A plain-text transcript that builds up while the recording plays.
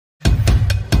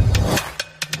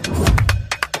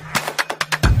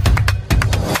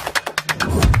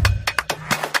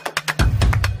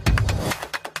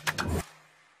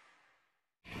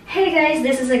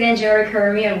again Jori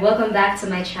Kurumi and welcome back to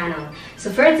my channel.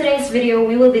 So for today's video,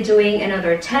 we will be doing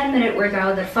another 10-minute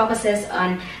workout that focuses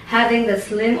on having the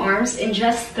slim arms in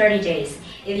just 30 days.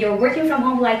 If you're working from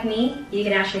home like me, you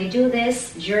can actually do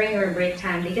this during your break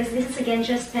time because this is again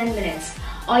just 10 minutes.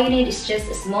 All you need is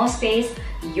just a small space,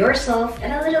 yourself,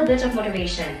 and a little bit of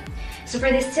motivation. So for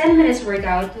this 10 minutes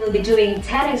workout, we'll be doing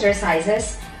 10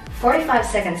 exercises, 45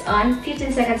 seconds on,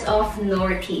 15 seconds off, no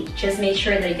repeat. Just make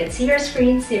sure that you can see your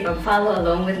screen so you can follow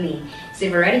along with me. So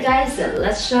if you're ready guys,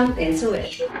 let's jump into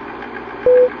it. 2,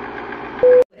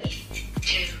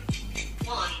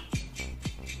 1.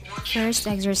 First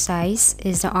exercise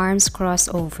is the arms cross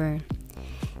over.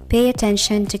 Pay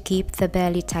attention to keep the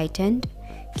belly tightened,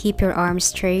 keep your arms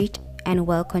straight and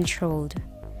well controlled.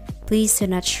 Please do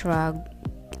not shrug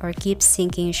or keep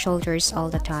sinking shoulders all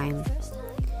the time.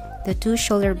 The two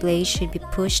shoulder blades should be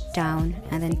pushed down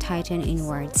and then tighten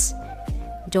inwards.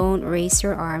 Don't raise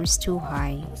your arms too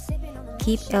high.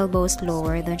 Keep elbows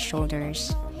lower than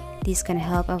shoulders. This can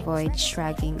help avoid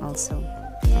shrugging also.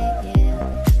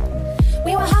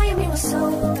 We were high and we were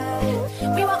sober.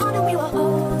 We were on and we were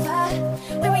over.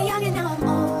 We were young and now I'm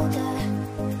older.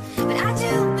 But I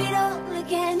do it all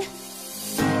again.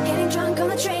 Getting drunk on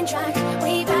the train track.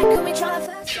 Way back when we tried our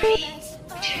first romance.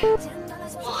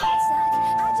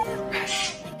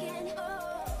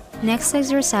 Next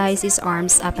exercise is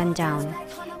arms up and down.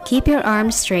 Keep your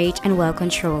arms straight and well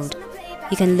controlled.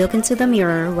 You can look into the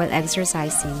mirror while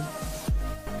exercising.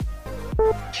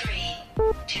 3,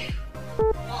 2,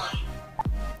 1.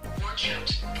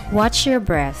 Workout. Watch your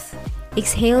breath.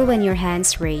 Exhale when your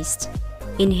hands raised.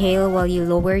 Inhale while you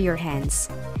lower your hands.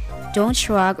 Don't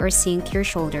shrug or sink your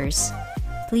shoulders.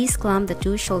 Please clamp the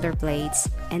two shoulder blades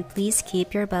and please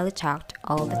keep your belly tucked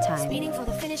all the time. Speeding for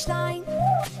the finish line,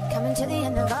 coming to the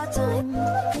end of our time.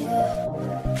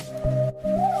 Yeah.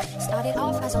 Started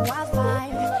off as a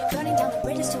wildfire, burning down the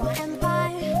bridges to our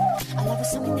empire. Our love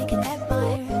was something they could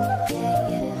admire. Yeah,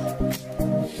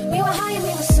 yeah. We were high and we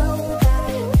were sober.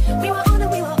 We were on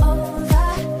and we were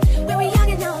over. We were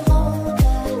young and now I'm older.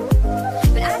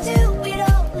 But I do it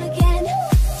all again.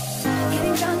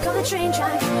 Getting drunk on the train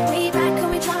track. Way back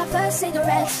when we tried our first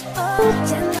cigarettes. Oh,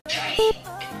 10. 3,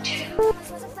 2, 1.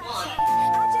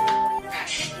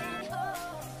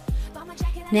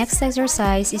 Next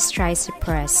exercise is tricep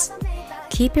press.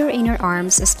 Keep your inner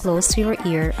arms as close to your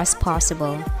ear as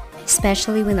possible,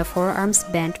 especially when the forearms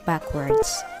bent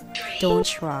backwards. Don't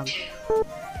shrug.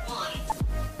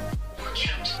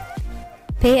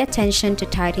 Pay attention to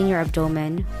tighten your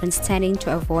abdomen when standing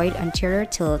to avoid anterior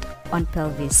tilt on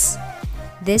pelvis.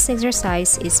 This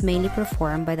exercise is mainly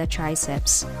performed by the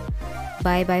triceps.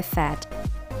 Bye-bye fat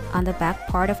on the back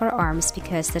part of our arms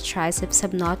because the triceps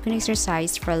have not been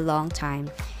exercised for a long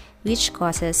time, which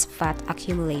causes fat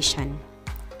accumulation.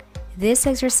 This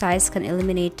exercise can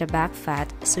eliminate the back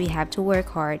fat, so we have to work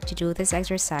hard to do this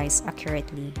exercise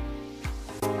accurately.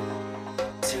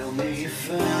 Tell me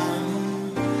if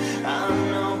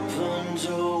I'm open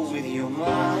door with your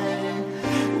mind.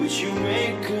 Would you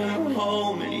make a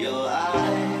home in your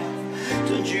life?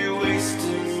 Don't you waste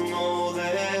all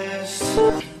this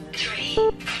time.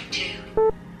 3, 2,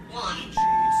 1.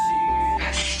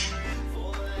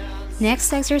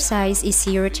 Next exercise is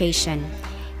C rotation.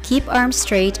 Keep arms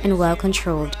straight and well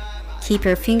controlled. Keep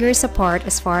your fingers apart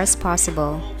as far as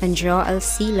possible and draw a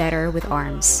C letter with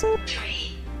arms.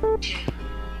 3, 2,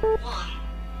 1.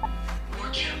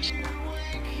 Workout.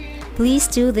 Please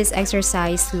do this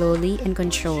exercise slowly and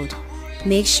controlled.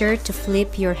 Make sure to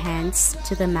flip your hands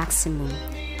to the maximum.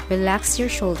 Relax your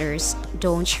shoulders,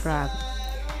 don't shrug.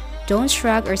 Don't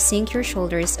shrug or sink your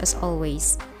shoulders as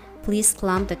always. Please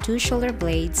clamp the two shoulder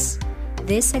blades.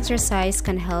 This exercise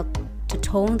can help to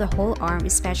tone the whole arm,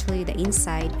 especially the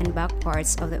inside and back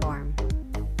parts of the arm.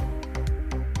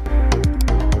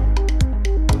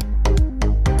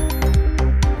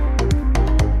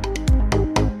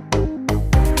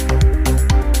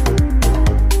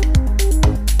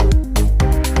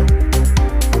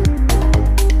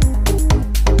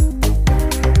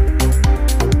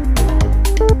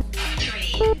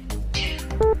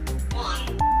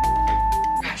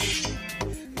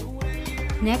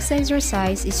 Next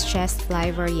exercise is chest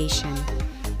fly variation.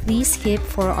 Please keep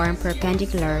forearm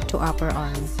perpendicular to upper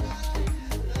arm.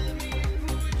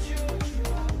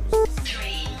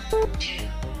 3, 2,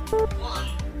 1.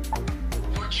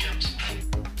 Workout.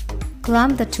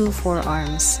 Clamp the two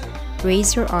forearms.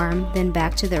 Raise your arm, then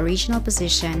back to the original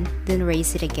position, then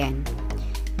raise it again.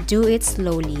 Do it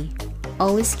slowly.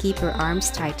 Always keep your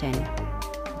arms tightened.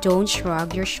 Don't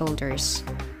shrug your shoulders.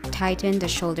 Tighten the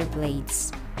shoulder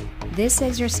blades. This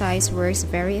exercise works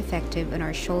very effective on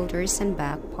our shoulders and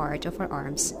back part of our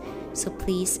arms, so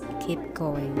please keep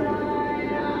going.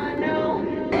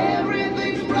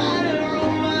 Everything's brighter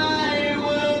on my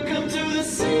welcome to the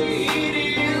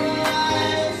city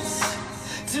lights,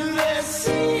 to the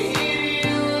city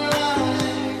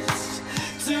lights,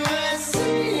 to the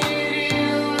city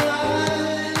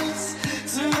lights,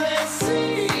 to the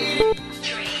city.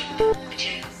 3,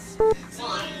 2,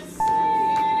 1.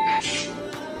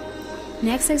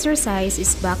 Next exercise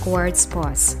is backwards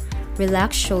pause.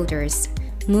 Relax shoulders.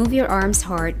 Move your arms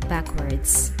hard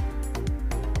backwards.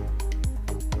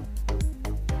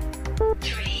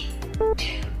 3,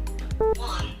 2,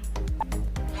 1.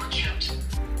 Workout.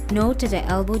 Note that the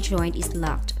elbow joint is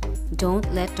locked.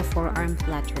 Don't let the forearm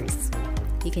flutters.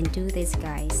 You can do this,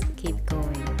 guys. Keep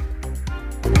going.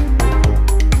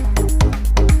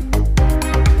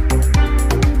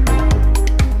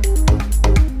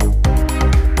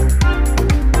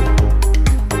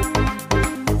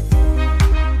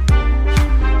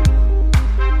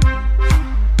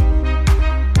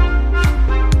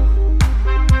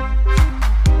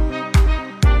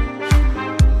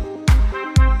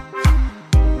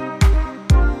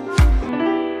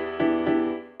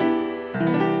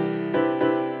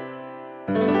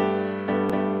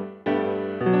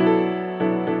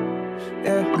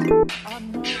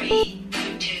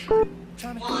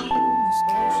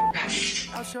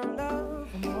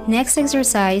 Next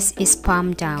exercise is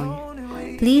palm down.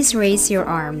 Please raise your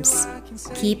arms.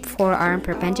 Keep forearm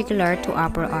perpendicular to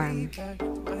upper arm.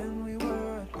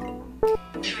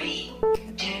 3,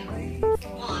 2,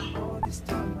 1.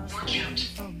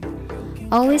 Workout.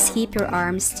 Always keep your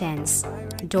arms tense.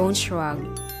 Don't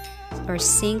shrug or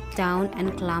sink down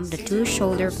and clamp the two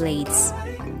shoulder blades.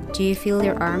 Do you feel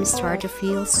your arms start to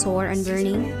feel sore and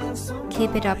burning?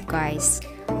 Keep it up, guys.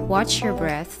 Watch your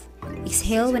breath.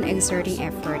 Exhale when exerting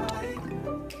effort.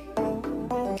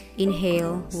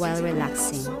 Inhale while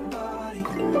relaxing.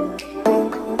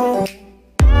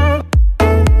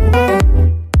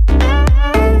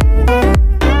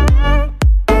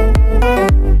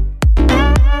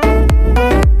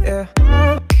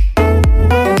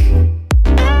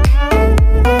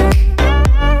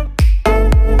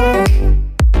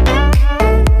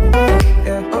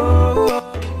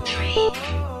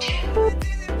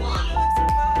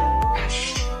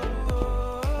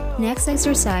 Next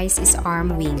exercise is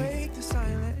arm wing.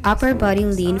 Upper body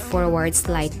lean forward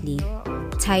slightly.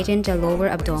 Tighten the lower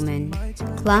abdomen.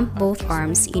 Clamp both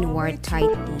arms inward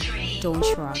tightly. Don't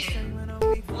shrug.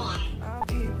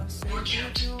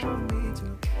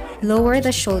 Lower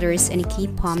the shoulders and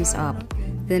keep palms up.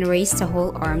 Then raise the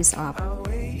whole arms up.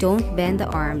 Don't bend the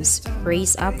arms.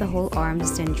 Raise up the whole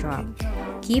arms, then drop.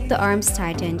 Keep the arms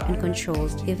tightened and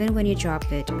controlled even when you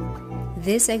drop it.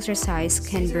 This exercise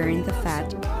can burn the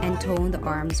fat and tone the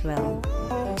arms well.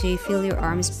 Do you feel your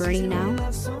arms burning now?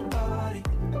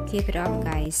 Keep it up,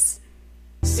 guys.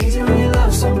 Seems when you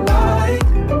love somebody.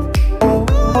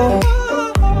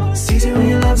 Seems when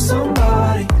you love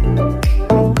somebody.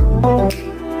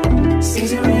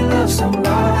 Seems when you love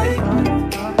somebody.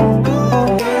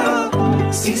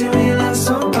 Seems when you love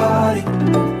somebody.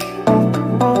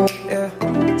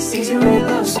 Seems when you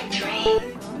love somebody.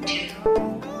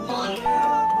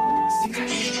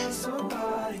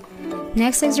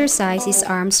 Next exercise is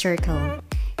arm circle.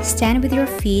 Stand with your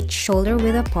feet shoulder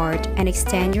width apart and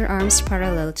extend your arms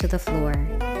parallel to the floor.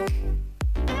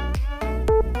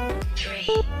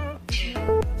 3, 2,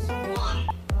 1.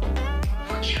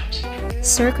 Workout.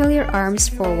 Circle your arms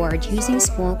forward using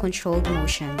small controlled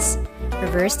motions.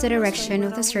 Reverse the direction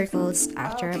of the circles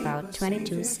after about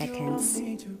 22 seconds.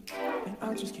 And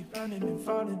I just keep running and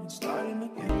falling and starting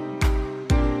again.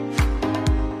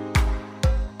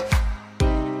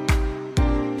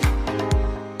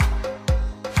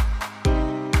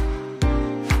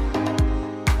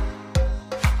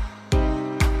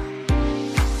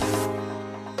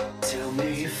 Tell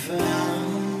me you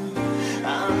found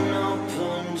an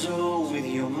open door with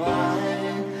your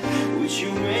mind. Would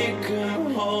you make a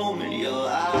home in your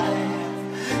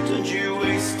life? Don't you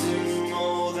waste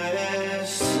more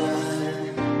this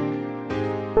time.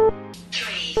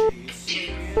 3,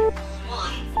 2, 1.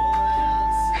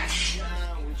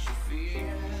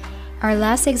 Our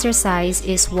last exercise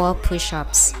is wall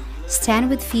push-ups. Stand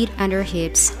with feet under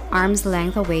hips, arms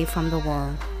length away from the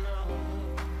wall.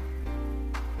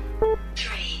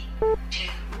 3, 2,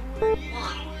 1.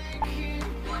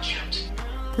 Workout.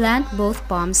 Plant both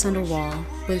palms on the wall,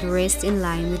 with wrists in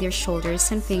line with your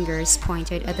shoulders and fingers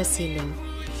pointed at the ceiling.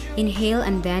 Inhale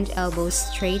and bend elbows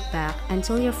straight back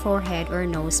until your forehead or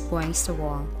nose points the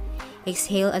wall.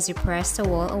 Exhale as you press the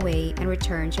wall away and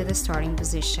return to the starting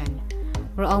position.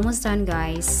 We're almost done,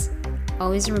 guys.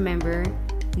 Always remember,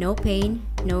 no pain,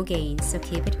 no gain, so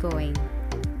keep it going.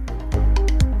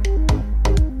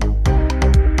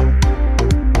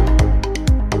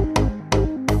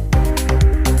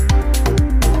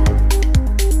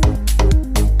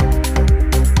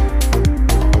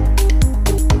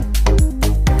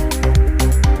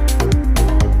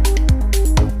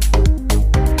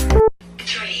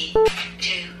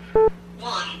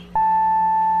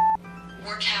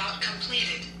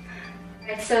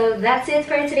 So that's it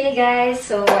for today, guys.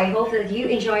 So I hope that you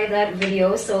enjoyed that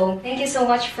video. So thank you so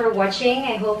much for watching.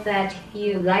 I hope that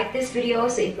you like this video.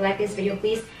 So if you like this video,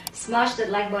 please smash that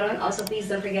like button. Also, please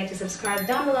don't forget to subscribe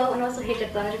down below and also hit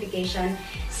the bell notification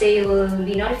so you will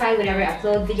be notified whenever I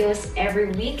upload videos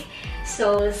every week.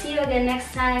 So see you again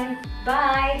next time.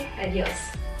 Bye.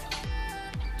 Adios.